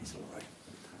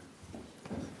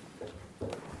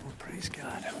Praise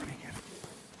God.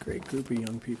 Great group of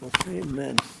young people.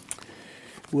 Amen.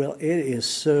 Well, it is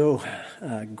so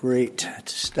great to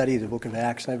study the book of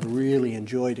Acts. I've really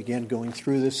enjoyed, again, going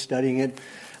through this, studying it,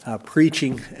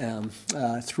 preaching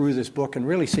through this book, and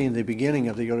really seeing the beginning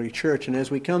of the early church. And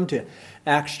as we come to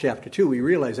Acts chapter 2, we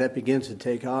realize that begins to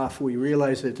take off. We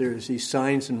realize that there's these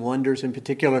signs and wonders, in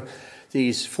particular,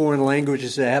 these foreign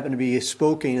languages that happen to be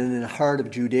spoken in the heart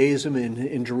of Judaism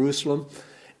in Jerusalem.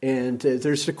 And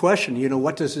there's the question,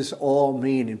 what does this all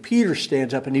mean? And Peter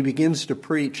stands up and he begins to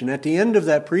preach. And at the end of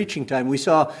that preaching time, we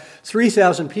saw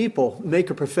 3,000 people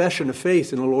make a profession of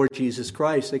faith in the Lord Jesus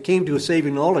Christ. They came to a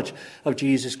saving knowledge of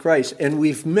Jesus Christ. And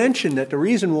we've mentioned that the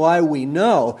reason why we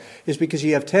know is because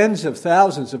you have tens of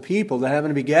thousands of people that happen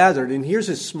to be gathered. And here's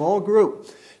a small group,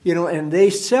 and they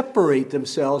separate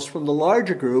themselves from the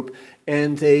larger group,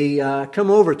 and they come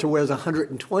over to where the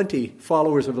 120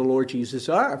 followers of the Lord Jesus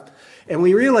are. And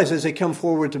we realize as they come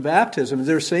forward to baptism,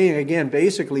 they're saying again,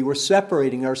 basically, we're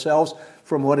separating ourselves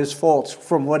from what is false,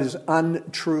 from what is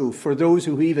untrue, for those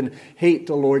who even hate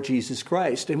the Lord Jesus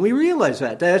Christ. And we realize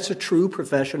that. That's a true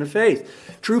profession of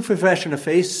faith. True profession of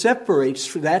faith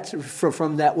separates that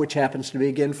from that which happens to be,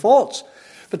 again, false.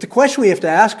 But the question we have to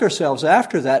ask ourselves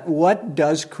after that, what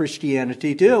does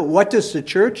Christianity do? What does the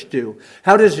church do?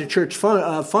 How does the church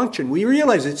function? We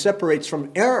realize it separates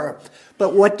from error,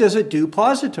 but what does it do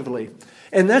positively?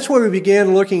 And that's where we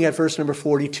began looking at verse number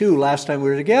 42 last time we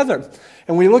were together.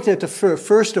 And we looked at the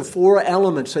first of four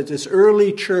elements that this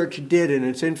early church did in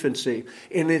its infancy,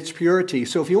 in its purity.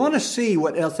 So if you want to see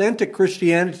what authentic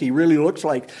Christianity really looks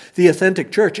like, the authentic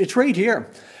church, it's right here.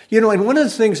 And one of the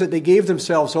things that they gave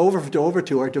themselves over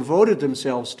to or devoted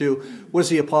themselves to was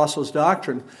the apostles'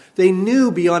 doctrine. They knew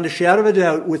beyond a shadow of a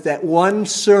doubt with that one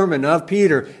sermon of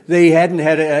Peter, they hadn't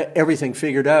had everything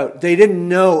figured out. They didn't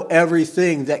know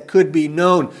everything that could be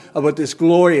known about this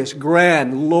glorious,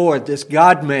 grand Lord, this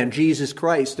God-man, Jesus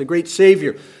Christ, the great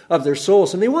Savior of their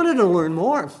souls. And they wanted to learn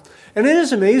more. And it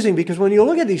is amazing because when you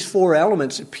look at these four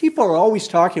elements, people are always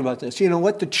talking about this.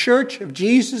 What the Church of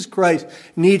Jesus Christ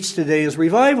needs today is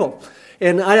revival.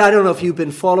 And I don't know if you've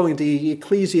been following the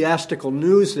ecclesiastical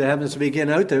news that happens to be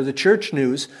getting out there, the church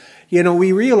news.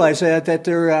 We realize that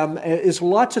there is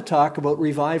lots of talk about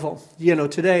revival,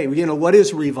 today. What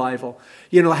is revival?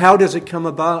 How does it come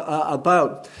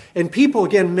about? And people,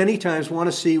 again, many times want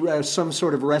to see some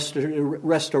sort of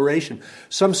restoration,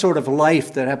 some sort of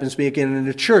life that happens to be, again, in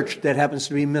the church that happens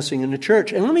to be missing in the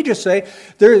church. And let me just say,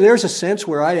 there's a sense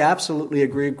where I absolutely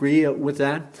agree with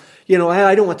that.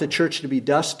 I don't want the church to be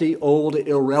dusty, old,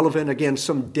 irrelevant, again,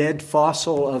 some dead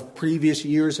fossil of previous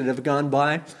years that have gone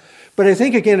by. But I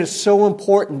think, again, it's so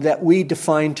important that we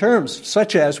define terms,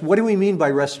 such as, what do we mean by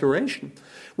restoration?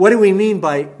 What do we mean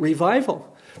by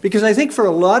revival? Because I think for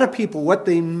a lot of people, what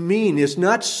they mean is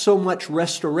not so much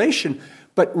restoration,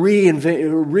 but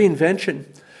reinvention.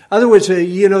 In other words,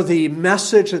 the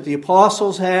message that the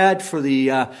apostles had for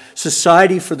the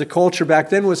society, for the culture back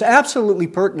then was absolutely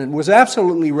pertinent, was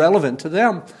absolutely relevant to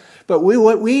them. But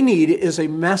what we need is a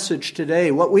message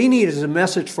today. What we need is a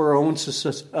message for our own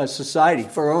society,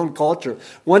 for our own culture,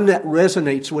 one that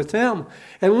resonates with them.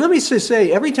 And let me just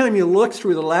say, every time you look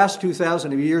through the last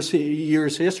 2,000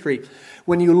 years history,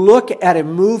 when you look at a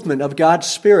movement of God's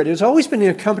Spirit, it's always been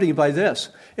accompanied by this.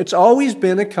 It's always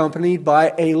been accompanied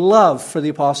by a love for the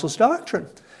apostles' doctrine.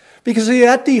 Because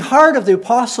at the heart of the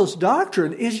apostles'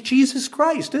 doctrine is Jesus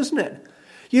Christ, isn't it?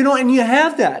 And you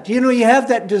have that. You have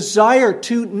that desire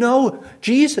to know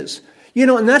Jesus.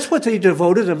 And that's what they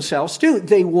devoted themselves to.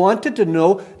 They wanted to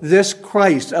know this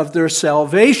Christ of their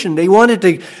salvation. They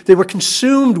were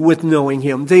consumed with knowing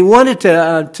Him. They wanted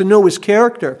to know His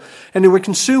character. And they were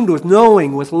consumed with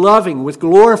knowing, with loving, with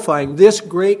glorifying this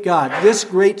great God, this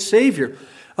great Savior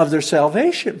of their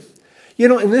salvation.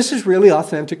 And this is really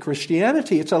authentic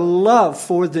Christianity. It's a love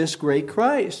for this great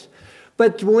Christ.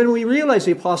 But when we realize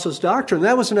the apostles' doctrine,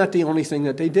 that was not the only thing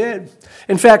that they did.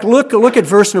 In fact, look at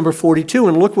verse number 42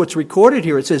 and look what's recorded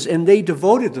here. It says, and they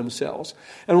devoted themselves.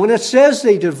 And when it says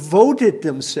they devoted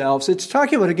themselves, it's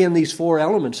talking about, again, these four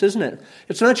elements, isn't it?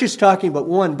 It's not just talking about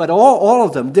one, but all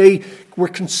of them. They were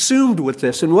consumed with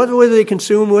this. And what were they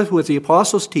consumed with? With the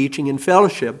apostles' teaching and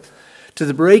fellowship, to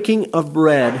the breaking of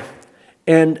bread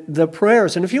and the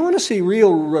prayers. And if you want to see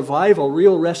real revival,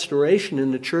 real restoration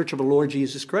in the church of the Lord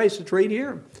Jesus Christ, it's right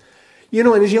here. And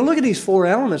as you look at these four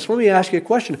elements, let me ask you a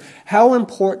question. How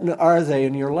important are they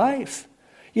in your life?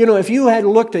 If you had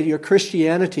looked at your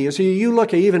Christianity, as you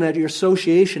look even at your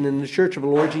association in the church of the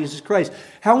Lord Jesus Christ,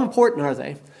 how important are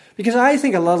they? Because I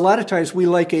think a lot of times we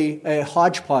like a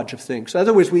hodgepodge of things. In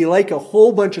other words, we like a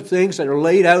whole bunch of things that are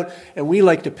laid out, and we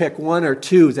like to pick one or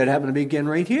two that happen to begin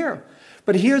right here.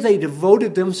 But here they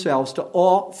devoted themselves to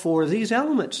all four of these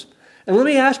elements. And let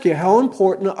me ask you, how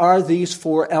important are these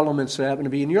four elements that happen to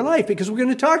be in your life? Because we're going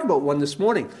to talk about one this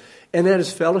morning, and that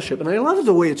is fellowship. And I love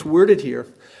the way it's worded here,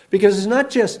 because it's not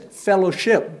just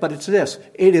fellowship, but it's this.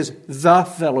 It is the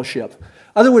fellowship.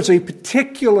 In other words, a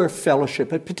particular fellowship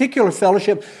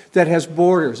that has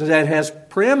borders, that has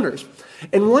parameters.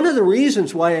 And one of the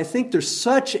reasons why I think there's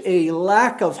such a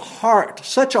lack of heart,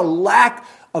 such a lack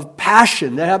of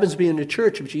passion that happens to be in the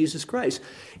church of Jesus Christ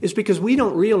is because we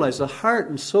don't realize the heart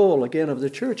and soul, again, of the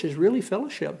church is really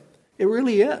fellowship. It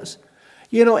really is.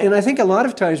 And I think a lot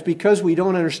of times because we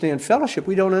don't understand fellowship,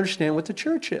 we don't understand what the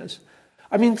church is.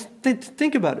 I mean,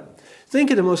 think about it.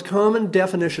 Think of the most common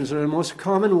definitions or the most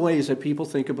common ways that people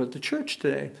think about the church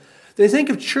today. They think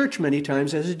of church many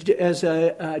times as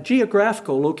a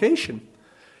geographical location.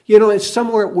 It's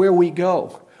somewhere where we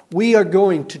go. We are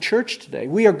going to church today.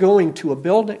 We are going to a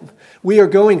building. We are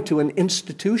going to an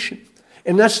institution.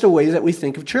 And that's the way that we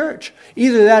think of church.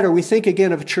 Either that or we think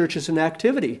again of church as an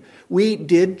activity. We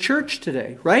did church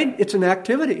today, right? It's an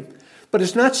activity. But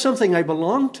it's not something I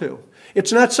belong to.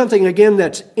 It's not something, again,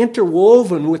 that's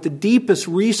interwoven with the deepest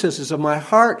recesses of my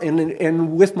heart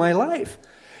and with my life.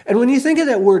 And when you think of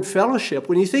that word fellowship,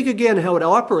 when you think again how it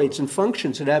operates and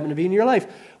functions that happen to be in your life,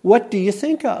 what do you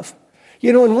think of?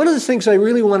 And one of the things I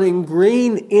really want to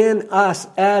ingrain in us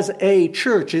as a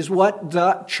church is what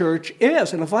the church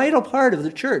is. And a vital part of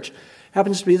the church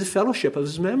happens to be the fellowship of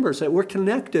its members, that we're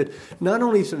connected not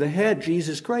only to the head,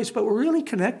 Jesus Christ, but we're really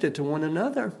connected to one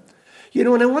another.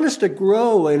 And I want us to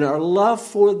grow in our love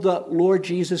for the Lord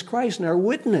Jesus Christ and our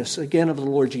witness, again, of the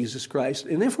Lord Jesus Christ.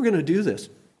 And if we're going to do this,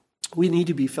 we need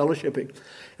to be fellowshipping.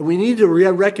 And we need to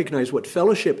recognize what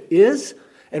fellowship is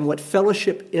and what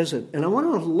fellowship isn't. And I want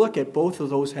to look at both of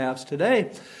those halves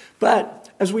today. But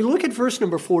as we look at verse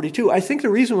number 42, I think the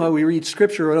reason why we read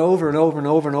Scripture over and over and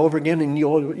over and over again, and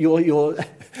you'll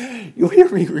hear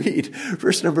me read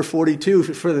verse number 42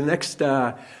 for the next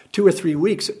 2 or 3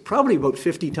 weeks, probably about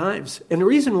 50 times. And the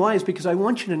reason why is because I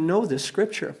want you to know this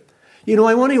Scripture.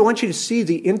 I want you to see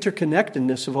the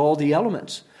interconnectedness of all the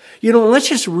elements. Let's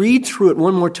just read through it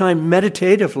one more time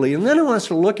meditatively, and then I want us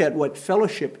to look at what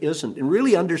fellowship isn't and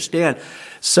really understand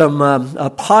some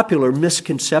popular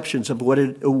misconceptions of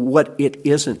what it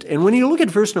isn't. And when you look at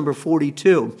verse number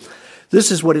 42,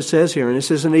 this is what it says here, and it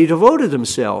says, and they devoted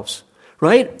themselves,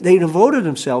 right? They devoted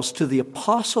themselves to the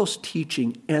apostles'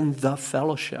 teaching and the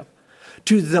fellowship,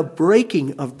 to the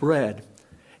breaking of bread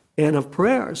and of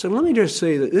prayers. And let me just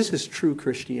say that this is true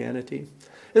Christianity.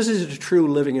 This is a true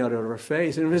living out of our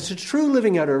faith. And if it's a true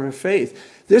living out of our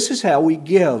faith, this is how we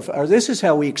give, or this is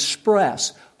how we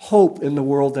express hope in the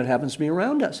world that happens to be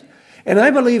around us. And I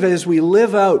believe as we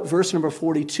live out verse number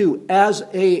 42 as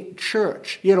a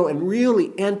church, and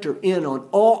really enter in on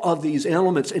all of these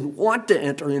elements and want to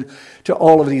enter into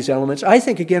all of these elements, I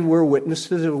think, again, we're a witness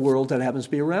to the world that happens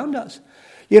to be around us.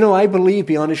 I believe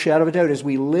beyond a shadow of a doubt, as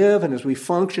we live and as we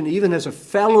function, even as a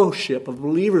fellowship of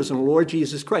believers in the Lord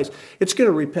Jesus Christ, it's going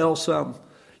to repel some.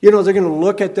 They're going to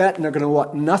look at that and they're going to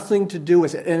want nothing to do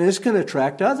with it, and it's going to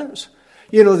attract others.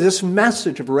 This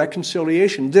message of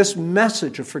reconciliation, this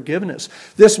message of forgiveness,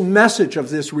 this message of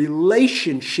this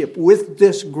relationship with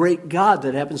this great God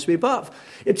that happens to be above.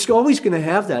 It's always going to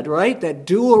have that, right? That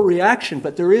dual reaction,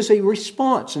 but there is a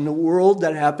response in the world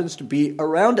that happens to be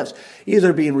around us,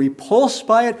 either being repulsed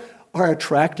by it or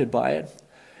attracted by it.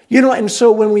 And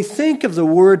so when we think of the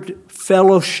word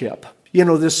fellowship,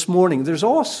 this morning, there's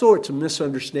all sorts of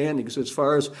misunderstandings as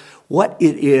far as what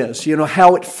it is,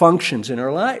 how it functions in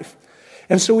our life.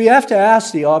 And so we have to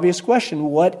ask the obvious question,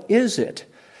 what is it?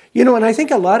 And I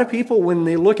think a lot of people, when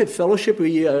they look at fellowship,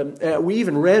 we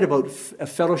even read about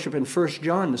fellowship in 1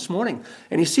 John this morning,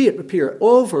 and you see it appear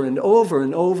over and over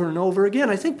and over and over again.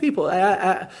 I think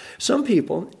some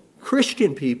people,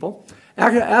 Christian people,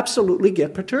 absolutely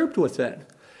get perturbed with that.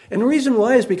 And the reason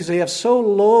why is because they have so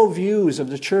low views of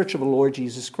the church of the Lord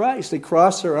Jesus Christ. They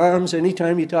cross their arms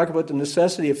anytime you talk about the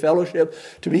necessity of fellowship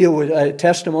to be a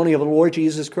testimony of the Lord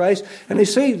Jesus Christ. And they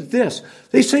say this.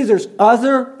 They say there's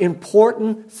other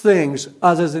important things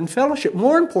other than fellowship,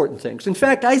 more important things. In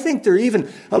fact, I think they're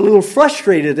even a little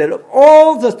frustrated that of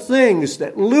all the things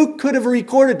that Luke could have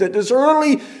recorded that this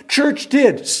early church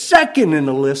did, second in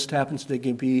the list happens to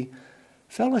be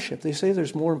fellowship. They say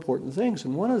there's more important things.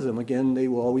 And one of them, again, they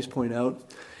will always point out,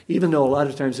 even though a lot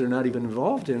of times they're not even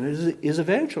involved in it, is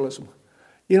evangelism.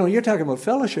 You're talking about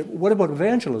fellowship. What about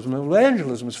evangelism?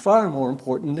 Evangelism is far more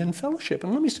important than fellowship.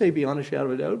 And let me say beyond a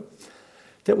shadow of a doubt,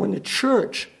 that when the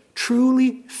church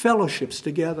truly fellowships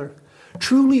together,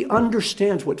 truly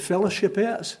understands what fellowship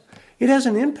is, it has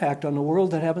an impact on the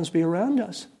world that happens to be around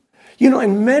us.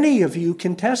 And many of you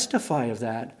can testify of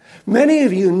that. Many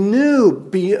of you knew,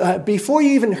 before you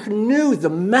even knew the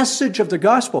message of the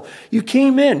gospel, you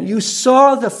came in, you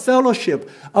saw the fellowship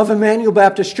of Emmanuel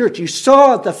Baptist Church. You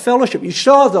saw the fellowship, you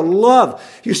saw the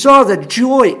love, you saw the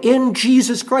joy in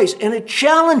Jesus Christ, and it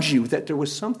challenged you that there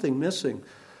was something missing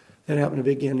that happened to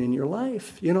begin in your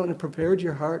life. And it prepared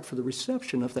your heart for the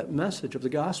reception of that message of the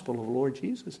gospel of the Lord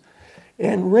Jesus.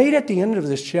 And right at the end of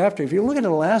this chapter, if you look at the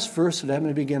last verse that happened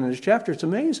to begin in this chapter, it's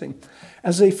amazing.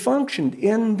 As they functioned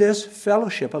in this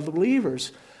fellowship of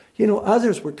believers,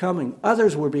 others were coming,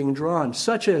 others were being drawn,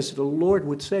 such as the Lord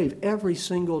would save every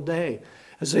single day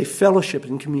as they fellowship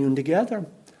and commune together.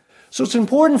 So it's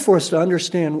important for us to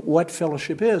understand what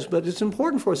fellowship is, but it's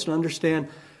important for us to understand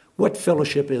what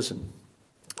fellowship isn't.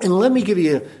 And let me give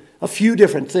you a few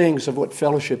different things of what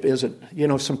fellowship isn't.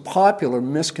 Some popular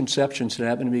misconceptions that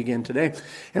happen to begin today.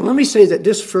 And let me say that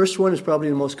this first one is probably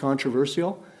the most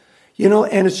controversial.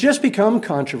 And it's just become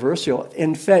controversial.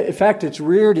 In fact, it's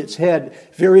reared its head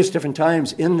various different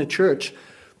times in the church.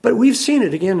 But we've seen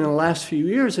it again in the last few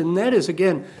years, and that is,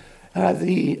 again,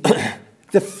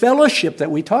 the fellowship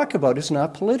that we talk about is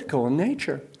not political in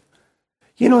nature.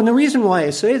 And the reason why I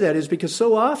say that is because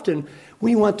so often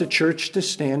we want the church to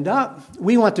stand up.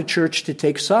 We want the church to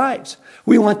take sides.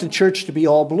 We want the church to be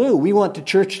all blue. We want the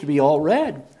church to be all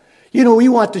red. We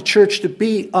want the church to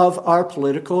be of our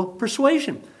political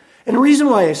persuasion. And the reason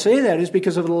why I say that is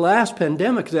because of the last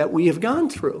pandemic that we have gone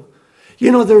through.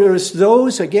 There's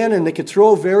those, again, and they could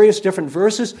throw various different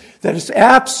verses, that it's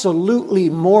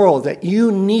absolutely moral that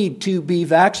you need to be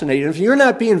vaccinated. If you're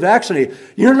not being vaccinated,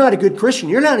 you're not a good Christian.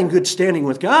 You're not in good standing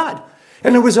with God.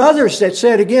 And there was others that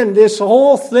said, again, this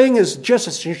whole thing is just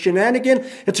a shenanigan.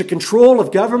 It's a control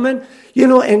of government,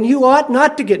 and you ought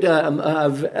not to get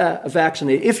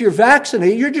vaccinated. If you're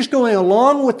vaccinated, you're just going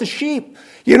along with the sheep.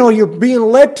 You're being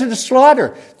led to the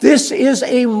slaughter. This is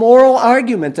a moral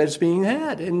argument that's being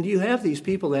had. And you have these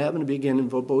people that happen to begin in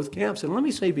both camps. And let me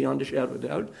say beyond a shadow of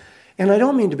doubt, and I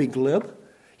don't mean to be glib,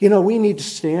 we need to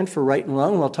stand for right and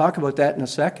wrong. We'll talk about that in a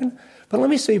second. But let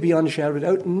me say beyond a shadow of a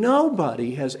doubt,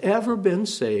 nobody has ever been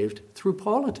saved through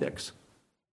politics.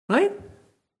 Right?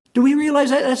 Do we realize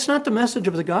that? That's not the message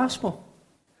of the gospel.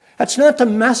 That's not the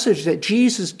message that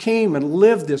Jesus came and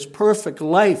lived this perfect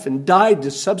life and died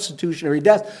this substitutionary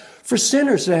death for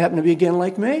sinners that happen to be again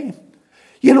like me.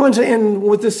 And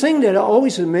with the thing that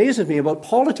always amazes me about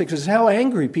politics is how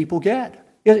angry people get.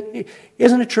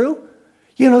 Isn't it true?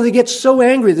 They get so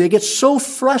angry, they get so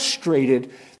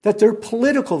frustrated that their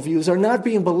political views are not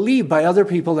being believed by other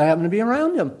people that happen to be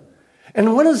around them.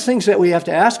 And one of the things that we have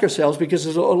to ask ourselves, because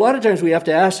a lot of times we have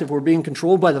to ask if we're being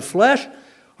controlled by the flesh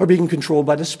or being controlled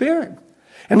by the Spirit.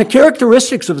 And the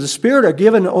characteristics of the Spirit are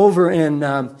given over in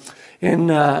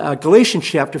Galatians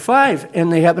chapter 5,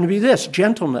 and they happen to be this: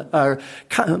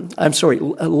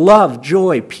 love,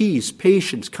 joy, peace,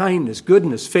 patience, kindness,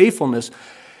 goodness, faithfulness,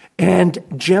 and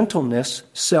gentleness,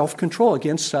 self-control.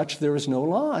 Against such there is no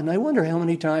law. And I wonder how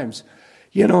many times,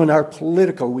 in our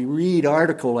political, we read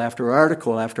article after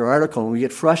article after article, and we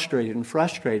get frustrated and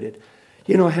frustrated.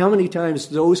 How many times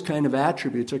those kind of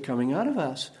attributes are coming out of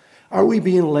us? Are we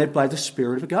being led by the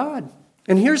Spirit of God?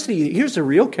 And here's the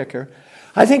real kicker.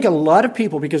 I think a lot of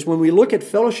people, because when we look at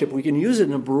fellowship, we can use it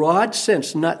in a broad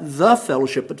sense, not the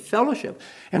fellowship, but fellowship.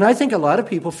 And I think a lot of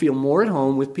people feel more at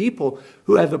home with people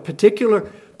who have a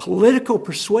particular political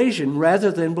persuasion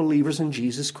rather than believers in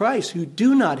Jesus Christ, who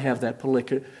do not have that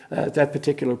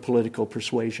particular political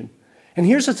persuasion. And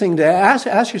here's the thing to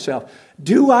ask yourself: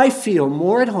 do I feel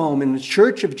more at home in the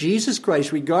Church of Jesus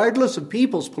Christ, regardless of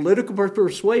people's political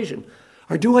persuasion,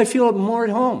 or do I feel more at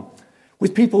home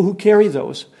with people who carry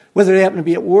those, whether they happen to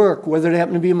be at work, whether they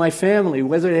happen to be in my family,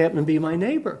 whether they happen to be my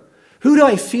neighbor? Who do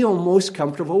I feel most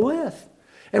comfortable with?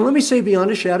 And let me say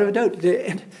beyond a shadow of a doubt,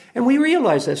 and we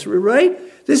realize this, right?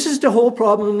 This is the whole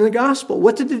problem in the gospel.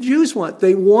 What did the Jews want?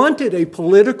 They wanted a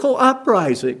political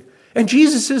uprising. And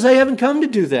Jesus says, I haven't come to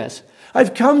do this.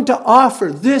 I've come to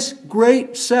offer this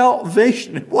great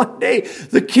salvation. And one day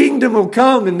the kingdom will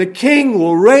come and the king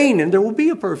will reign and there will be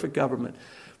a perfect government.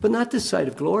 But not this side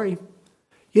of glory.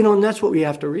 And that's what we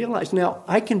have to realize. Now,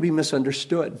 I can be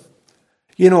misunderstood,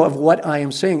 of what I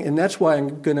am saying. And that's why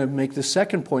I'm going to make the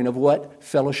second point of what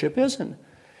fellowship isn't.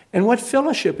 And what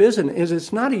fellowship isn't is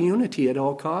it's not a unity at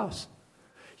all costs.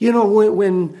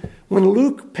 When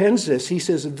Luke pens this, he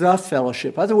says the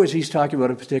fellowship. Otherwise, he's talking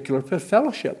about a particular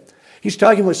fellowship. He's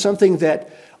talking about something that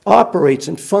operates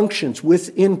and functions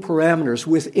within parameters,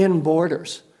 within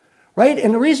borders. right?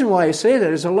 And the reason why I say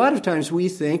that is a lot of times we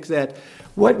think that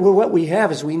what we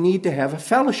have is we need to have a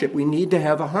fellowship. We need to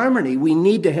have a harmony. We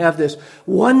need to have this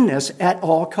oneness at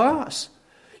all costs.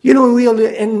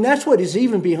 And that's what is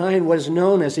even behind what is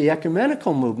known as the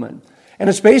ecumenical movement. And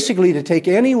it's basically to take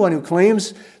anyone who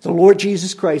claims the Lord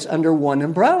Jesus Christ under one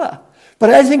umbrella. But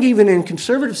I think even in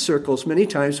conservative circles, many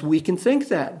times we can think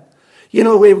that.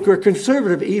 We're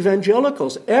conservative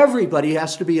evangelicals. Everybody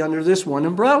has to be under this one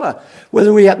umbrella.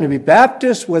 Whether we happen to be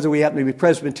Baptist, whether we happen to be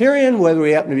Presbyterian, whether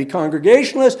we happen to be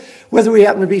Congregationalist, whether we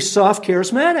happen to be soft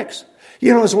charismatics.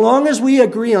 As long as we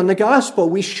agree on the gospel,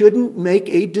 we shouldn't make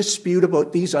a dispute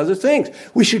about these other things.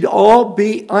 We should all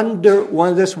be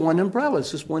under this one umbrella,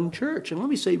 this one church. And let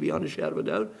me say beyond a shadow of a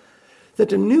doubt, that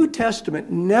the New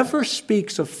Testament never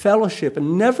speaks of fellowship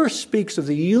and never speaks of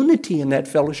the unity in that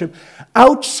fellowship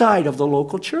outside of the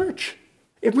local church.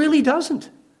 It really doesn't.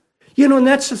 And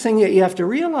that's the thing that you have to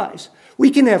realize. We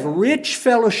can have rich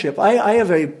fellowship. I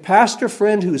have a pastor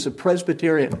friend who's a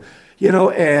Presbyterian,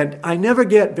 and I never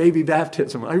get baby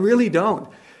baptism. I really don't.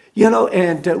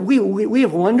 And we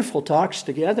have wonderful talks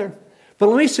together. But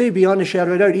let me say beyond a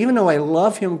shadow of a doubt, even though I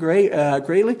love him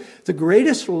greatly, the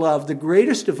greatest love, the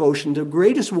greatest devotion, the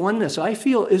greatest oneness I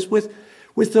feel is with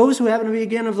those who happen to be,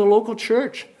 again, of the local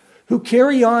church, who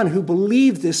carry on, who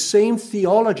believe this same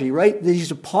theology, right? These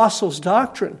apostles'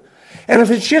 doctrine. And if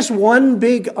it's just one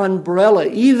big umbrella,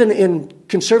 even in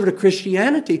conservative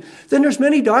Christianity, then there's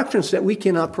many doctrines that we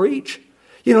cannot preach.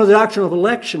 The doctrine of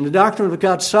election, the doctrine of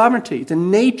God's sovereignty, the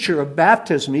nature of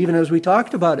baptism, even as we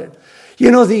talked about it.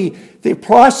 The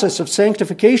process of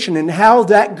sanctification and how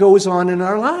that goes on in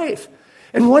our life.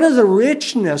 And one of the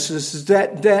richnesses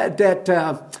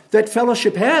that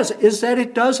fellowship has is that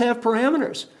it does have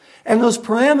parameters. And those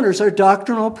parameters are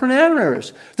doctrinal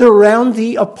parameters. They're around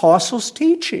the apostles'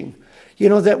 teaching,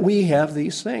 that we have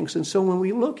these things. And so when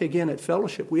we look again at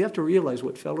fellowship, we have to realize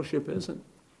what fellowship isn't.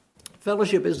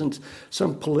 Fellowship isn't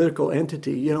some political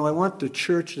entity. I want the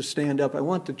church to stand up. I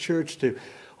want the church to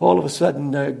all of a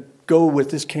sudden go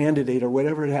with this candidate or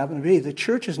whatever it happened to be. The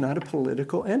church is not a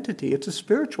political entity. It's a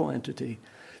spiritual entity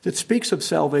that speaks of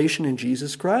salvation in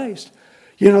Jesus Christ.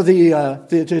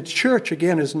 The church,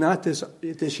 again, is not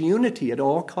this unity at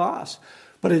all costs,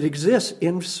 but it exists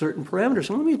in certain parameters.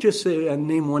 And let me just say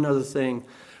name one other thing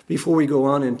before we go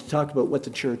on and talk about what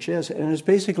the church is. And it's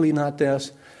basically not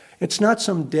this. It's not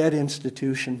some dead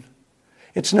institution.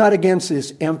 It's not against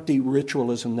this empty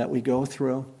ritualism that we go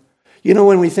through.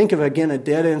 When we think of, again, a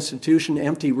dead institution,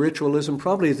 empty ritualism,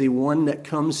 probably the one that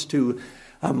comes to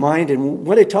mind. And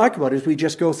what I talk about is we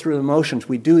just go through the motions.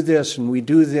 We do this, and we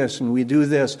do this, and we do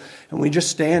this. And we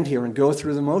just stand here and go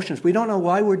through the motions. We don't know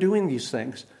why we're doing these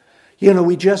things.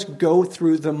 We just go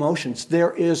through the motions.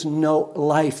 There is no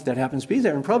life that happens to be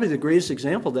there. And probably the greatest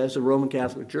example of that is the Roman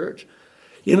Catholic Church.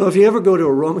 If you ever go to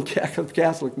a Roman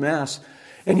Catholic Mass,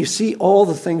 and you see all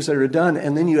the things that are done,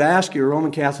 and then you ask your Roman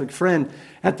Catholic friend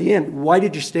at the end, why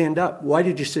did you stand up? Why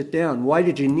did you sit down? Why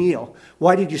did you kneel?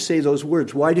 Why did you say those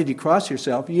words? Why did you cross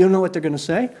yourself? You know what they're going to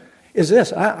say? Is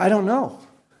this, I don't know.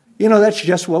 That's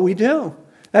just what we do.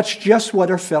 That's just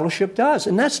what our fellowship does.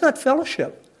 And that's not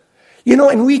fellowship.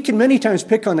 And we can many times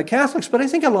pick on the Catholics, but I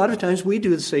think a lot of times we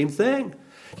do the same thing.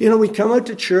 We come out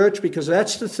to church because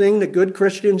that's the thing that good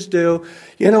Christians do.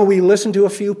 We listen to a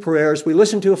few prayers. We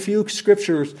listen to a few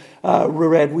scriptures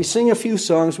read. We sing a few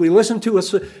songs. We listen to a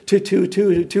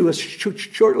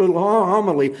short little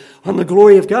homily on the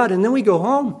glory of God, and then we go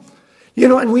home.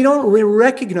 And we don't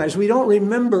recognize, we don't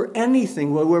remember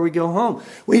anything where we go home.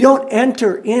 We don't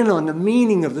enter in on the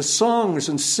meaning of the songs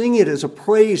and sing it as a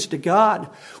praise to God.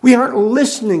 We aren't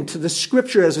listening to the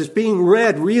scripture as it's being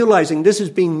read, realizing this is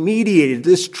being mediated,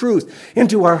 this truth,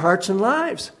 into our hearts and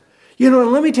lives.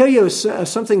 And let me tell you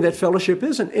something that fellowship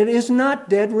isn't. It is not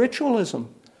dead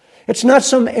ritualism. It's not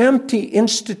some empty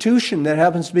institution that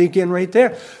happens to be again right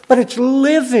there, but it's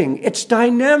living, it's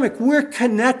dynamic, we're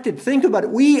connected. Think about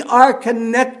it. We are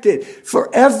connected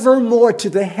forevermore to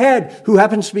the head who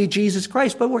happens to be Jesus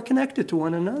Christ, but we're connected to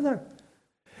one another.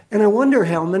 And I wonder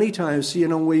how many times,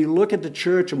 we look at the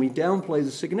church and we downplay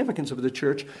the significance of the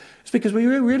church, it's because we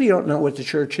really don't know what the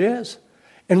church is.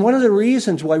 And one of the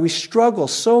reasons why we struggle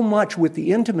so much with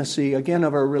the intimacy, again,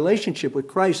 of our relationship with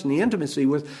Christ and the intimacy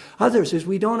with others is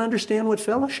we don't understand what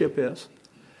fellowship is.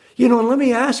 And let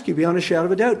me ask you, beyond a shadow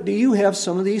of a doubt, do you have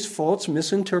some of these false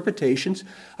misinterpretations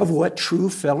of what true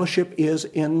fellowship is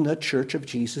in the Church of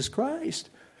Jesus Christ?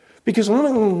 Because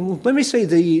let me say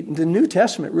the New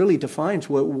Testament really defines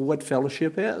what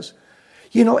fellowship is.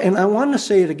 And I want to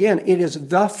say it again, it is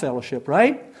the fellowship,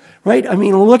 right? Right? I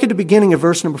mean, look at the beginning of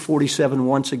verse number 47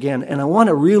 once again, and I want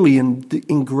to really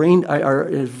ingrain, or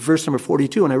verse number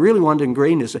 42, and I really want to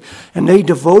ingrain this. And they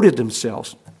devoted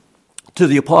themselves to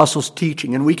the apostles'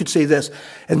 teaching. And we could say this,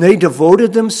 and they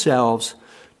devoted themselves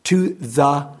to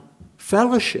the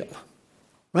fellowship.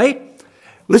 Right?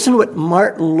 Listen to what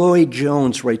Martin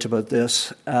Lloyd-Jones writes about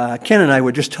this. Ken and I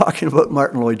were just talking about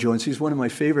Martin Lloyd-Jones. He's one of my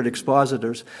favorite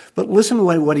expositors. But listen to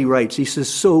what he writes. He says,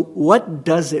 so what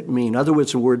does it mean? In other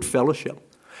words, the word fellowship.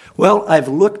 Well, I've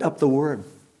looked up the word.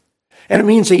 And it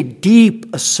means a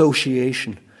deep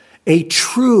association, a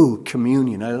true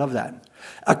communion. I love that.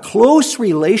 A close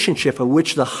relationship of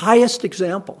which the highest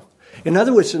example. In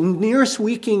other words, the nearest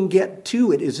we can get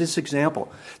to it is this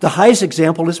example. The highest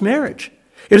example is marriage.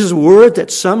 It is a word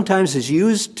that sometimes is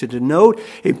used to denote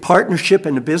a partnership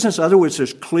in a business. In other words,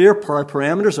 there's clear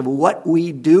parameters of what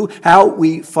we do, how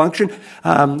we function,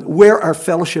 where our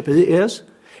fellowship is.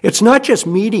 It's not just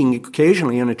meeting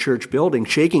occasionally in a church building,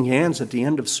 shaking hands at the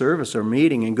end of service or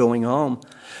meeting and going home.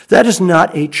 That is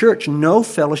not a church. No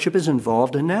fellowship is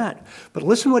involved in that. But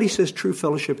listen what he says true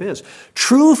fellowship is.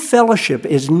 True fellowship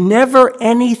is never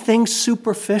anything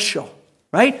superficial,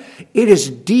 right? It is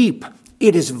deep.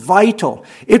 It is vital.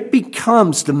 It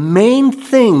becomes the main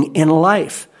thing in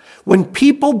life. When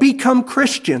people become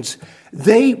Christians,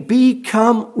 they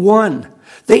become one.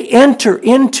 They enter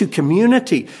into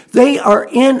community. They are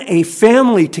in a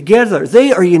family together.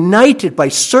 They are united by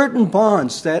certain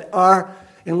bonds that are,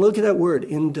 and look at that word,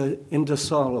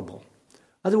 indissoluble.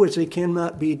 In other words, they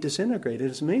cannot be disintegrated.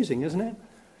 It's amazing, isn't it?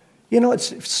 You know,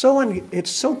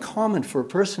 it's so common for a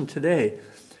person today,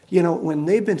 you know, when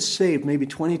they've been saved maybe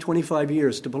 20, 25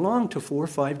 years, to belong to 4 or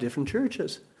 5 different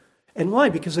churches. And why?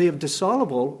 Because they have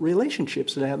dissoluble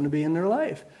relationships that happen to be in their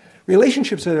life.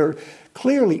 Relationships that are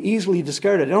clearly easily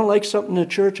discarded. I don't like something in the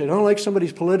church. I don't like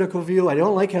somebody's political view. I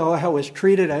don't like how I was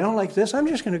treated. I don't like this. I'm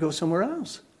just going to go somewhere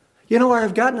else. You know,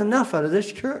 I've gotten enough out of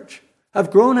this church.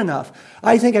 I've grown enough.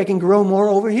 I think I can grow more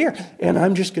over here. And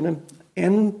I'm just going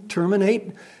to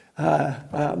terminate,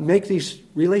 make these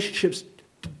relationships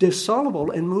dissoluble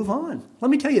and move on.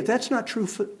 Let me tell you, that's not true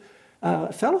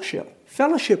fellowship.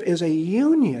 Fellowship is a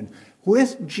union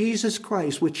with Jesus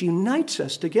Christ, which unites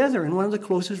us together in one of the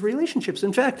closest relationships.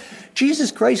 In fact,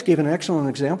 Jesus Christ gave an excellent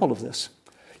example of this.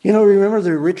 You know, remember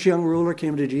the rich young ruler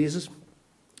came to Jesus,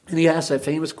 and he asked that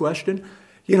famous question,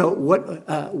 you know,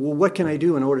 what can I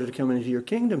do in order to come into your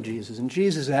kingdom, Jesus? And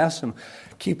Jesus asked him,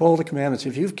 keep all the commandments.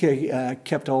 If you've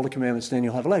kept all the commandments, then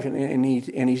you'll have life. And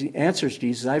he answers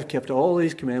Jesus, I've kept all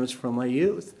these commandments from my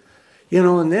youth. You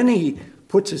know, and then he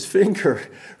puts his finger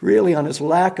really on his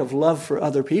lack of love for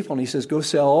other people. And he says, go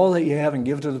sell all that you have and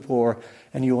give to the poor,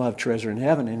 and you will have treasure in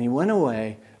heaven. And he went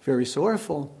away very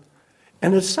sorrowful.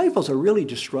 And the disciples are really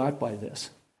distraught by this.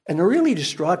 And they're really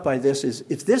distraught by this is,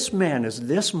 if this man is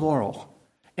this moral,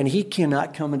 and he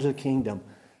cannot come into the kingdom,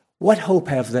 what hope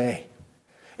have they?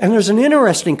 And there's an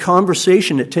interesting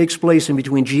conversation that takes place in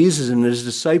between Jesus and his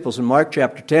disciples in Mark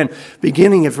chapter 10,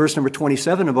 beginning at verse number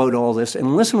 27 about all this.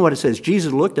 And listen to what it says.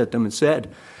 Jesus looked at them and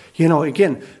said, you know,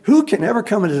 again, who can ever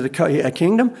come into the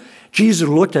kingdom? Jesus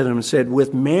looked at them and said,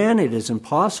 with man it is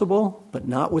impossible, but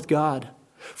not with God.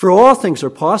 For all things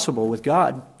are possible with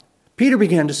God. Peter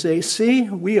began to say, see,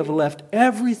 we have left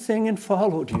everything and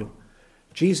followed you.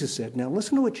 Jesus said, now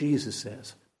listen to what Jesus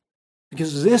says.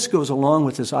 Because this goes along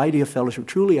with this idea of fellowship.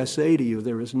 Truly I say to you,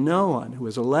 there is no one who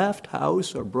has left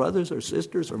house or brothers or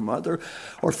sisters or mother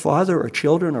or father or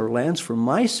children or lands for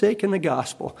my sake in the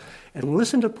gospel. And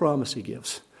listen to the promise he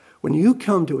gives. When you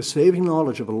come to a saving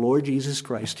knowledge of the Lord Jesus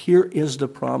Christ, here is the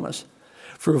promise.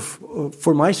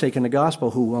 For my sake in the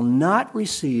gospel, who will not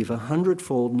receive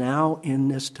 100-fold now in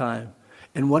this time.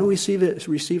 And what do we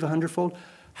receive 100-fold?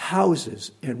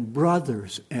 Houses and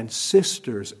brothers and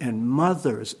sisters and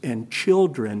mothers and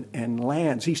children and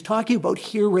lands. He's talking about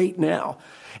here right now.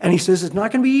 And he says it's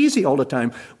not going to be easy all the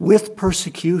time with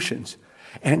persecutions.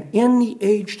 And in the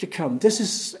age to come, this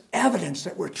is evidence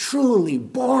that we're truly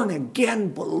born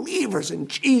again believers in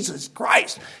Jesus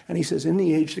Christ. And he says in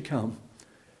the age to come,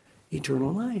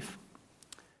 eternal life.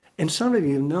 And some of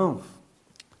you know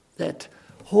that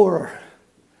horror,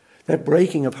 that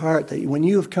breaking of heart, that when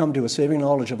you have come to a saving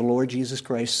knowledge of the Lord Jesus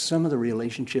Christ, some of the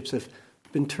relationships have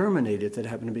been terminated that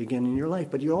happen to begin in your life.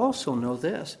 But you also know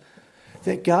this,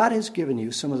 that God has given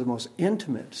you some of the most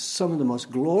intimate, some of the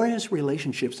most glorious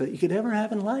relationships that you could ever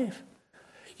have in life.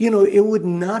 You know, it would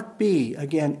not be,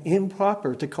 again,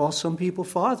 improper to call some people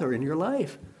father in your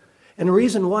life. And the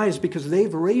reason why is because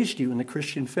they've raised you in the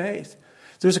Christian faith.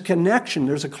 There's a connection,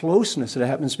 there's a closeness that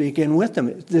happens to begin with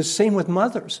them. The same with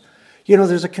mothers.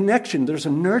 There's a connection, there's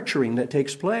a nurturing that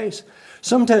takes place.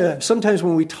 Sometimes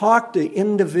when we talk to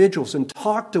individuals and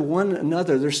talk to one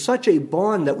another, there's such a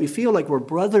bond that we feel like we're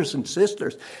brothers and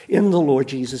sisters in the Lord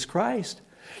Jesus Christ.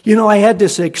 I had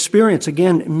this experience,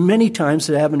 again, many times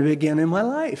that happened to be again in my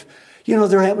life.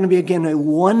 There happened to be, again, a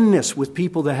oneness with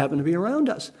people that happen to be around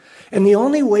us. And the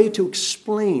only way to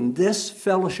explain this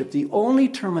fellowship, the only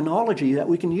terminology that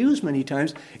we can use many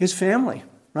times is family,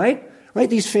 right?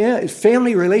 These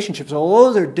family relationships,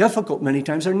 although they're difficult many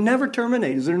times, they're never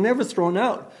terminated. They're never thrown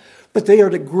out. But they are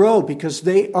to grow because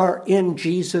they are in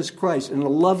Jesus Christ. And the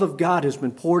love of God has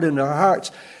been poured into our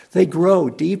hearts. They grow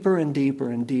deeper and deeper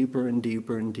and deeper and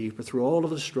deeper and deeper through all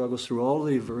of the struggles, through all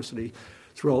the adversity,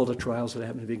 through all the trials that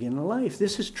happen to begin in life.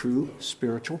 This is true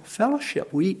spiritual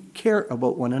fellowship. We care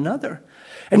about one another.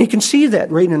 And you can see that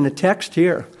right in the text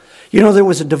here. There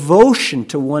was a devotion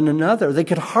to one another. They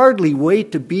could hardly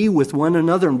wait to be with one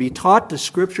another and be taught the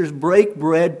Scriptures, break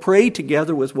bread, pray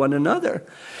together with one another.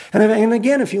 And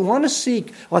again, if you want to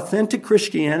seek authentic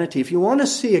Christianity, if you want to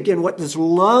see, again, what this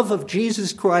love of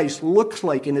Jesus Christ looks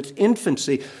like in its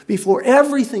infancy, before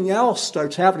everything else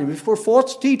starts happening, before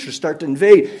false teachers start to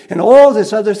invade and all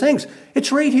these other things,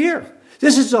 it's right here.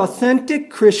 This is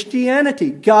authentic Christianity.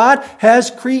 God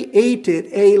has created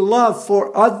a love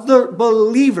for other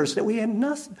believers that we had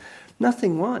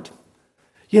nothing want.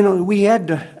 We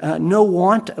had no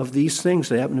want of these things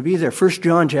that happen to be there. 1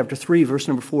 John chapter 3, verse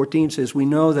number 14 says, we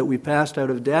know that we passed out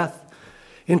of death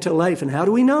into life. And how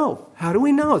do we know? How do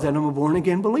we know that I'm a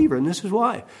born-again believer? And this is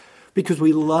why. Because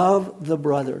we love the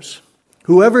brothers.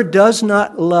 Whoever does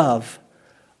not love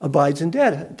abides in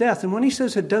death. And when he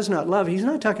says it does not love, he's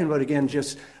not talking about, again,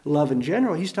 just love in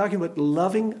general. He's talking about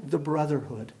loving the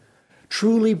brotherhood.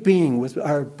 Truly being with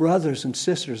our brothers and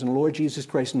sisters in the Lord Jesus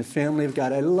Christ in the family of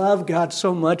God. I love God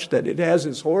so much that it has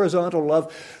this horizontal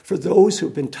love for those who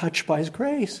have been touched by His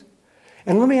grace.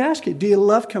 And let me ask you, do you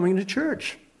love coming to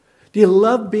church? Do you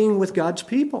love being with God's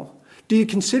people? Do you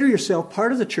consider yourself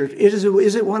part of the church? Is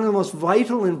it one of the most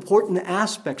vital and important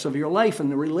aspects of your life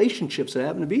and the relationships that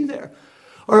happen to be there?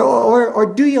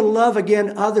 Or do you love,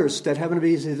 again, others that happen to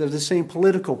be of the same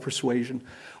political persuasion,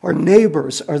 or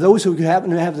neighbors, or those who happen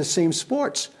to have the same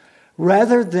sports,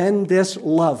 rather than this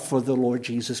love for the Lord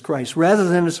Jesus Christ, rather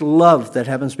than this love that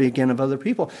happens to be, again, of other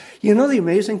people? The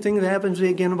amazing thing that happens to be,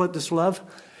 again, about this love?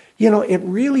 It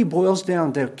really boils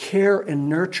down to care and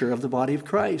nurture of the body of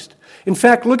Christ. In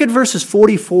fact, look at verses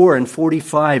 44 and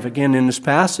 45, again, in this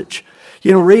passage.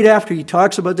 Right after he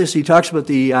talks about this, he talks about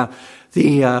the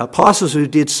apostles who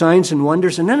did signs and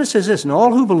wonders. And then it says this, and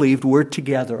all who believed were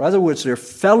together. In other words, they're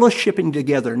fellowshipping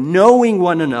together, knowing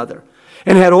one another,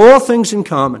 and had all things in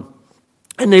common.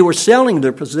 And they were selling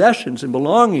their possessions and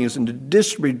belongings and I'm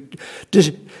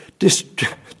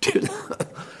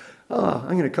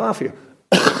going to cough here.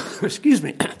 Excuse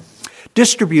me.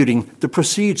 Distributing the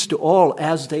proceeds to all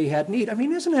as they had need.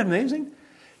 Isn't that amazing?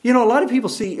 A lot of people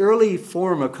see early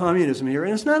form of communism here,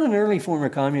 and it's not an early form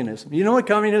of communism. You know what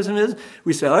communism is?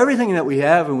 We sell everything that we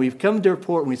have, and we've come to a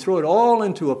port, and we throw it all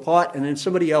into a pot, and then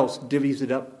somebody else divvies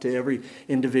it up to every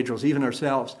individual, even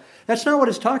ourselves. That's not what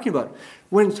it's talking about.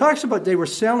 When it talks about they were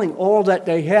selling all that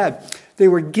they had, they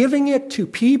were giving it to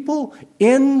people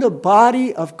in the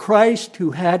body of Christ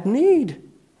who had need.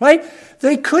 Right?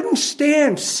 They couldn't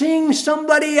stand seeing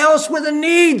somebody else with a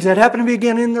need that happened to be,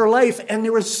 again, in their life. And they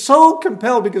were so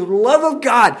compelled because of the love of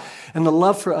God and the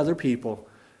love for other people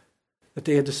that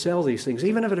they had to sell these things,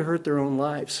 even if it hurt their own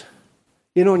lives.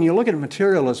 And you look at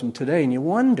materialism today and you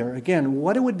wonder, again,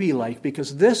 what it would be like,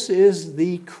 because this is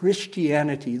the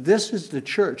Christianity, this is the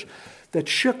church that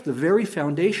shook the very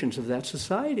foundations of that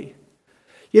society.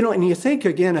 And you think,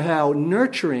 again, how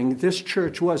nurturing this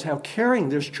church was, how caring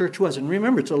this church was. And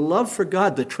remember, it's a love for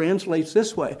God that translates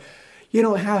this way.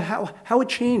 How it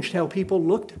changed how people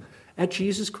looked at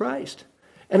Jesus Christ.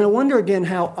 And I wonder, again,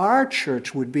 how our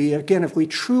church would be, again, if we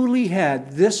truly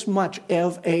had this much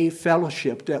of a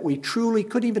fellowship that we truly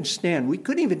couldn't even stand. We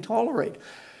couldn't even tolerate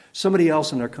somebody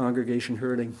else in our congregation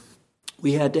hurting.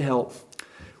 We had to help.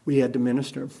 We had to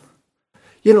minister.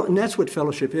 And that's what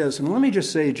fellowship is. And let me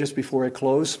just say, just before I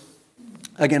close,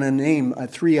 again, I name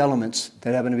three elements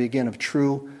that happen to be, again, of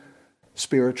true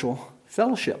spiritual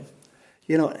fellowship.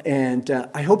 And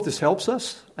I hope this helps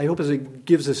us. I hope it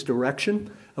gives us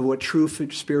direction of what true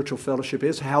spiritual fellowship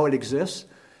is, how it exists.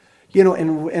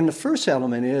 And the first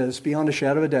element is, beyond a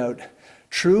shadow of a doubt,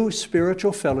 true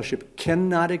spiritual fellowship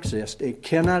cannot exist. It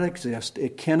cannot exist.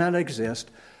 It cannot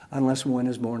exist unless one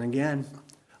is born again.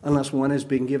 Unless one has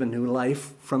been given new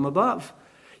life from above.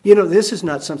 You know, this is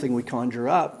not something we conjure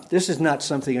up. This is not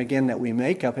something, again, that we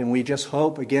make up and we just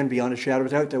hope, again, beyond a shadow of a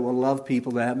doubt, that we'll love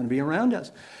people that happen to be around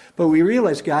us. But we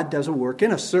realize God does a work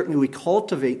in us. Certainly we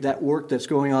cultivate that work that's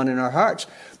going on in our hearts.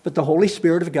 But the Holy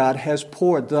Spirit of God has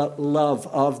poured the love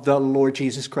of the Lord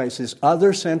Jesus Christ, this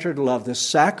other-centered love, this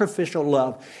sacrificial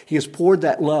love. He has poured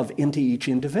that love into each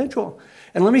individual.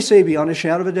 And let me say beyond a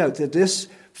shadow of a doubt that this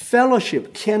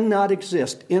fellowship cannot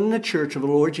exist in the church of the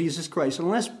Lord Jesus Christ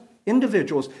unless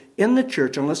individuals in the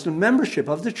church, unless the membership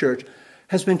of the church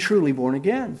has been truly born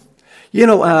again. You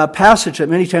know, a passage that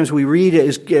many times we read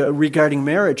is regarding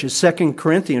marriage is 2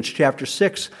 Corinthians chapter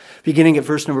 6, beginning at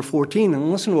verse number 14.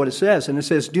 And listen to what it says. And it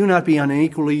says, "Do not be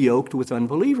unequally yoked with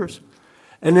unbelievers."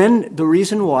 And then the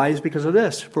reason why is because of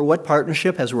this. "For what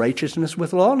partnership has righteousness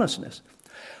with lawlessness?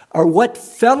 Or what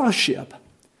fellowship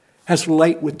has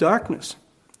light with darkness?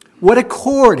 What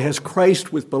accord has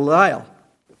Christ with Belial?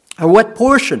 Or what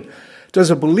portion does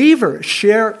a believer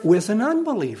share with an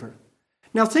unbeliever?"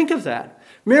 Now think of that.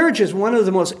 Marriage is one of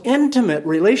the most intimate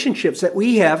relationships that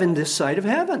we have in this side of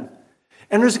heaven.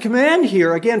 And there's a command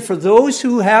here, again, for those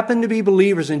who happen to be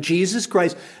believers in Jesus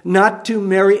Christ, not to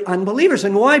marry unbelievers.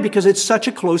 And why? Because it's such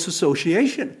a close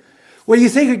association. Well, you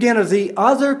think again of the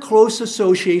other close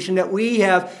association that we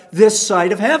have this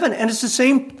side of heaven. And it's the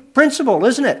same principle,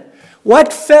 isn't it?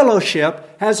 What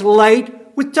fellowship has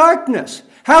light with darkness?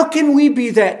 How can we be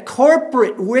that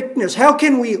corporate witness? How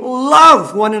can we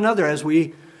love one another as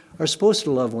we are supposed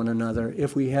to love one another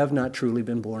if we have not truly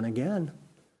been born again?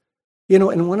 You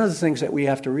know, and one of the things that we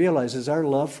have to realize is our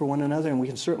love for one another, and we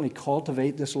can certainly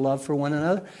cultivate this love for one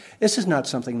another, this is not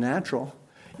something natural.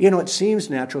 You know, it seems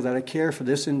natural that I care for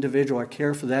this individual, I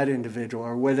care for that individual,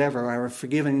 or whatever, or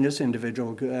forgiving this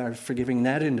individual, or forgiving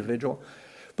that individual.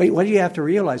 But what do you have to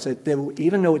realize? That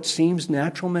even though it seems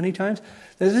natural many times,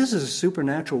 that this is a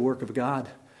supernatural work of God.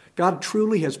 God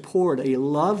truly has poured a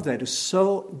love that is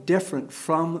so different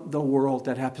from the world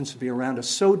that happens to be around us,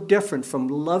 so different from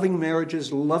loving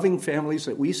marriages, loving families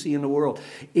that we see in the world.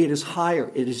 It is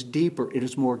higher, it is deeper, it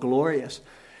is more glorious.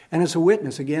 And it's a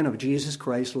witness, again, of Jesus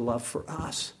Christ's love for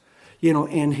us, you know,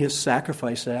 and his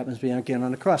sacrifice that happens to be, again,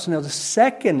 on the cross. Now, the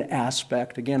second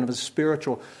aspect, again, of a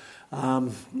spiritual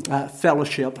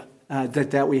fellowship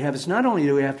that we have is not only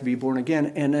do we have to be born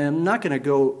again, and I'm not going to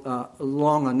go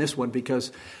long on this one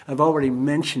because I've already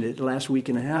mentioned it last week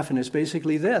and a half, and it's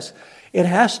basically this. It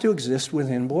has to exist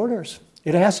within borders.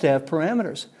 It has to have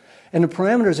parameters. And the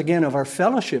parameters, again, of our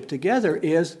fellowship together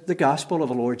is the gospel of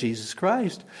the Lord Jesus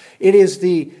Christ. It is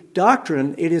the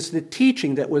doctrine, it is the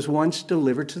teaching that was once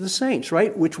delivered to the saints,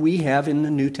 right? Which we have in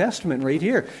the New Testament right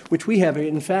here, which we have,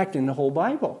 in fact, in the whole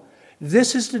Bible.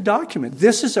 This is the document.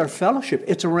 This is our fellowship.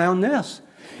 It's around this.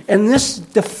 And this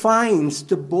defines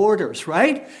the borders,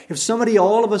 right? If somebody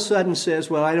all of a sudden says,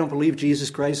 well, I don't believe Jesus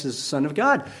Christ is the Son of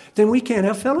God, then we can't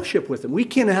have fellowship with them. We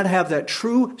cannot have that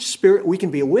true spirit. We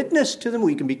can be a witness to them.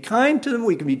 We can be kind to them.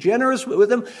 We can be generous with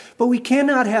them. But we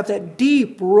cannot have that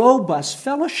deep, robust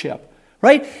fellowship,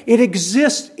 right? It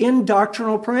exists in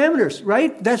doctrinal parameters,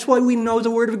 right? That's why we know the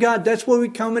Word of God. That's why we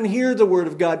come and hear the Word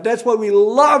of God. That's why we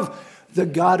love the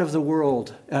God of the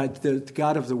world, the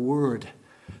God of the Word,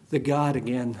 the God,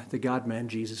 again, the God-man,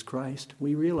 Jesus Christ.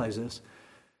 We realize this.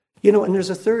 You know, and there's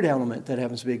a third element that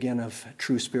happens to be, again, of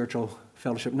true spiritual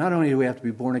fellowship. Not only do we have to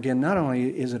be born again, not only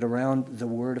is it around the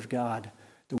Word of God,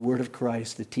 the Word of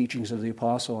Christ, the teachings of the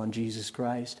apostle on Jesus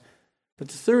Christ, but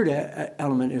the third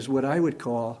element is what I would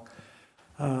call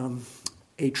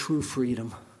a true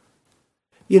freedom.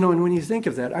 You know, and when you think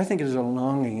of that, I think there's a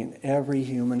longing in every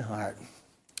human heart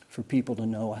for people to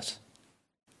know us.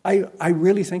 I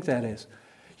really think that is.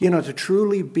 You know, to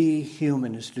truly be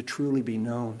human is to truly be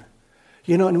known.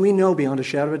 You know, and we know beyond a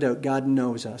shadow of a doubt, God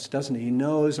knows us, doesn't he? He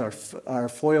knows our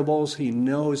foibles. He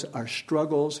knows our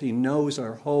struggles. He knows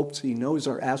our hopes. He knows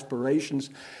our aspirations.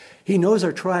 He knows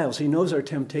our trials. He knows our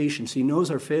temptations. He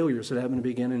knows our failures that happen to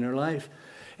begin in our life.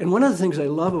 And one of the things I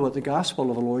love about the gospel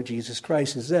of the Lord Jesus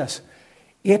Christ is this.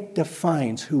 It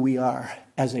defines who we are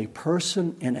as a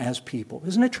person and as people.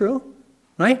 Isn't it true?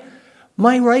 Right?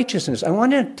 My righteousness. I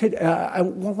want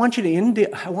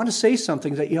to say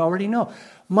something that you already know.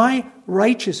 My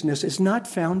righteousness is not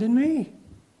found in me.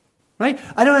 Right?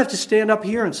 I don't have to stand up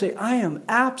here and say, I am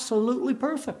absolutely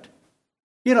perfect.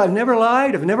 You know, I've never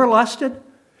lied. I've never lusted.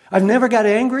 I've never got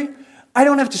angry. I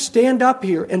don't have to stand up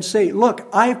here and say, look,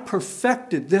 I've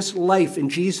perfected this life in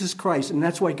Jesus Christ, and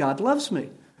that's why God loves me.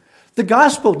 The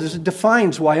gospel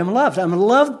defines why I'm loved. I'm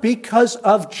loved because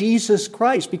of Jesus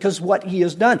Christ, because of what he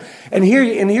has done. And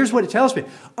here's what it tells me.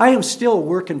 I am still a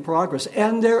work in progress,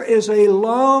 and there is a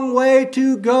long way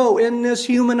to go in this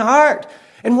human heart.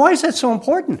 And why is that so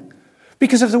important?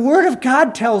 Because if the Word of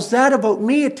God tells that about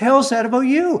me, it tells that about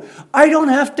you. I don't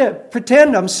have to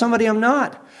pretend I'm somebody I'm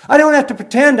not. I don't have to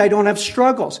pretend I don't have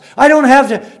struggles. I don't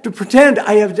have to pretend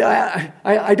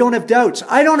I don't have doubts.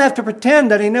 I don't have to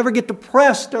pretend that I never get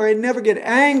depressed or I never get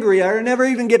angry or I never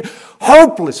even get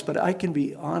hopeless. But I can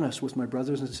be honest with my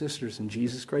brothers and sisters in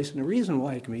Jesus Christ. And the reason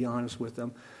why I can be honest with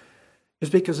them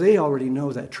is because they already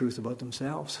know that truth about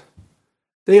themselves.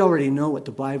 They already know what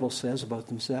the Bible says about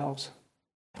themselves.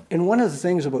 And one of the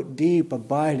things about deep,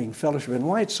 abiding fellowship and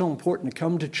why it's so important to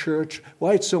come to church,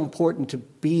 why it's so important to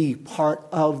be part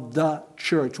of the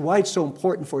church, why it's so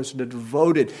important for us to be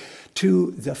devoted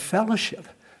to the fellowship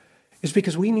is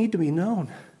because we need to be known.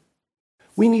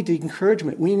 We need the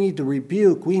encouragement. We need the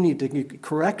rebuke. We need the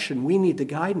correction. We need the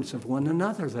guidance of one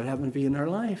another that happen to be in our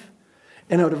life.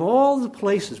 And out of all the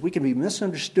places, we can be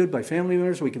misunderstood by family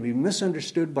members, we can be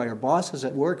misunderstood by our bosses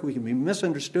at work, we can be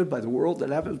misunderstood by the world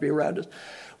that happens to be around us.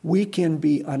 We can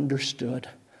be understood.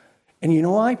 And you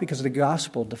know why? Because the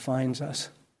gospel defines us.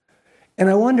 And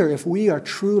I wonder if we are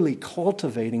truly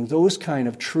cultivating those kind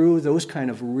of true, those kind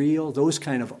of real, those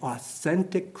kind of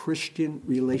authentic Christian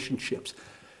relationships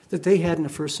that they had in the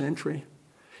first century.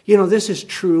 You know, this is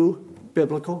true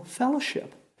biblical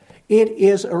fellowship. It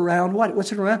is around what?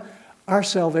 What's it around? Our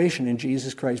salvation in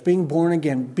Jesus Christ, being born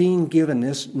again, being given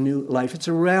this new life. It's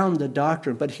around the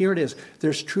doctrine, but here it is.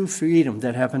 There's true freedom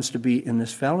that happens to be in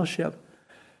this fellowship.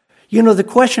 You know, the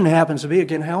question happens to be,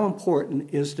 again, how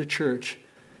important is the church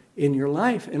in your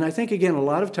life? And I think, again, a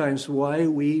lot of times why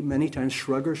we many times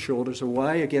shrug our shoulders or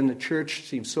why, again, the church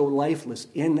seems so lifeless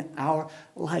in our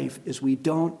life is we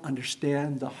don't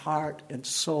understand the heart and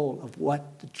soul of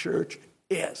what the church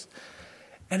is.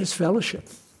 And it's fellowship.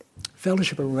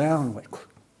 Fellowship around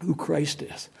who Christ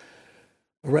is,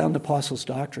 around the apostles'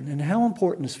 doctrine. And how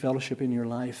important is fellowship in your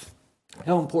life?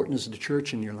 How important is the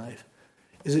church in your life?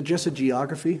 Is it just a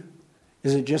geography?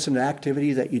 Is it just an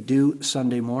activity that you do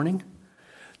Sunday morning?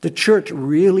 The church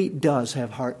really does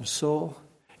have heart and soul,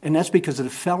 and that's because of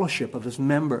the fellowship of its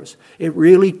members. It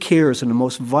really cares in the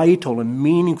most vital and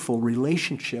meaningful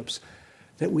relationships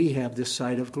that we have this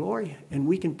side of glory. And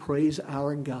we can praise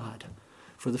our God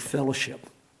for the fellowship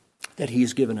that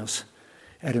He's given us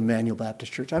at Emmanuel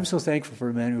Baptist Church. I'm so thankful for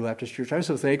Emmanuel Baptist Church. I'm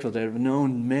so thankful that I've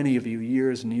known many of you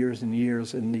years and years and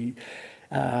years in the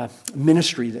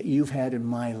ministry that you've had in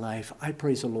my life. I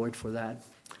praise the Lord for that.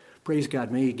 Praise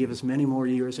God. May He give us many more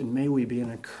years, and may we be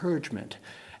an encouragement,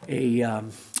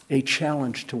 a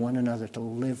challenge to one another to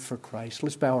live for Christ.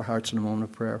 Let's bow our hearts in a moment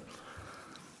of prayer.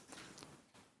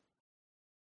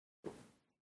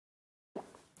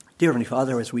 Dear Heavenly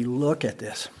Father, as we look at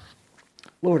this,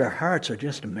 Lord, our hearts are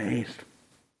just amazed.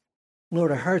 Lord,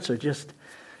 our hearts are just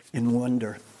in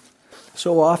wonder.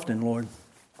 So often, Lord,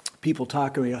 people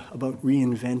talk about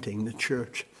reinventing the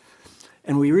church.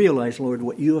 And we realize, Lord,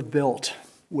 what you have built,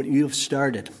 what you have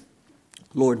started,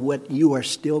 Lord, what you are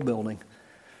still building,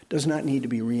 does not need to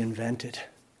be reinvented.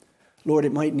 Lord,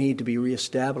 it might need to be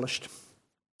reestablished.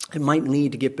 It might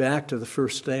need to get back to the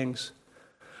first things.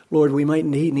 Lord, we might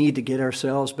need to get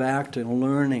ourselves back to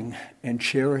learning and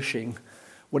cherishing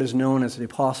what is known as the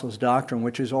apostles' doctrine,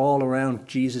 which is all around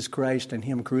Jesus Christ and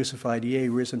Him crucified, yea,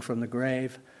 risen from the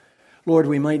grave. Lord,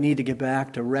 we might need to get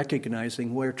back to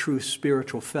recognizing where true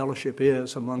spiritual fellowship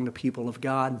is among the people of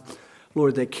God.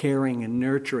 Lord, that caring and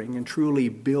nurturing and truly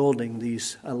building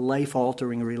these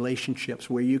life-altering relationships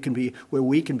where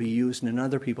we can be used in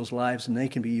other people's lives and they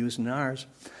can be used in ours.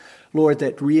 Lord,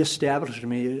 that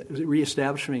reestablishing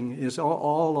is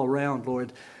all around,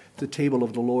 Lord, the table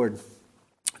of the Lord.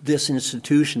 This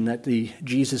institution that the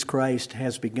Jesus Christ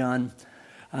has begun.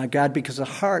 God, because the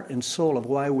heart and soul of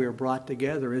why we are brought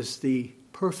together is the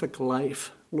perfect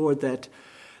life. Lord, that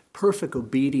perfect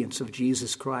obedience of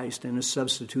Jesus Christ and His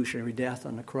substitutionary death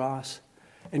on the cross.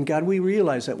 And God, we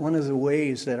realize that one of the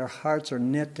ways that our hearts are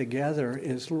knit together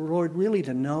is, Lord, really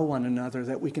to know one another,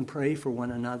 that we can pray for one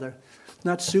another.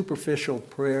 Not superficial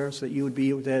prayers that you would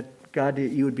be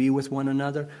with one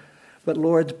another, but,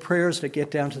 Lord, the prayers that get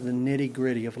down to the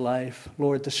nitty-gritty of life.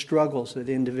 Lord, the struggles that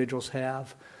individuals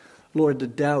have. Lord, the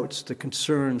doubts, the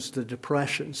concerns, the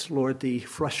depressions. Lord, the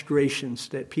frustrations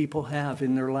that people have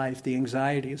in their life, the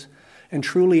anxieties. And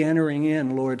truly entering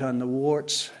in, Lord, on the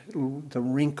warts, the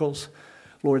wrinkles,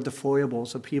 Lord, the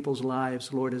foibles of people's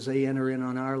lives, Lord, as they enter in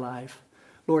on our life.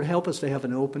 Lord, help us to have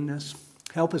an openness.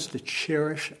 Help us to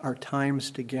cherish our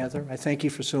times together. I thank you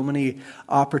for so many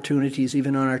opportunities,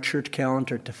 even on our church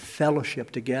calendar, to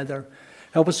fellowship together.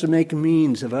 Help us to make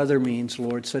means of other means,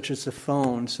 Lord, such as the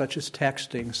phone, such as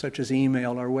texting, such as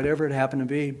email, or whatever it happen to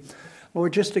be.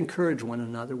 Lord, just encourage one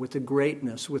another with the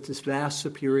greatness, with this vast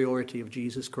superiority of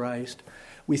Jesus Christ.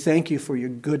 We thank you for your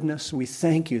goodness. We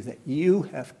thank you that you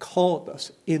have called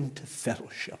us into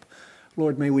fellowship.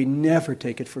 Lord, may we never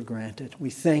take it for granted.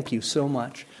 We thank you so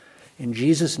much. In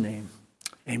Jesus' name,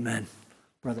 amen.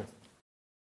 Brother.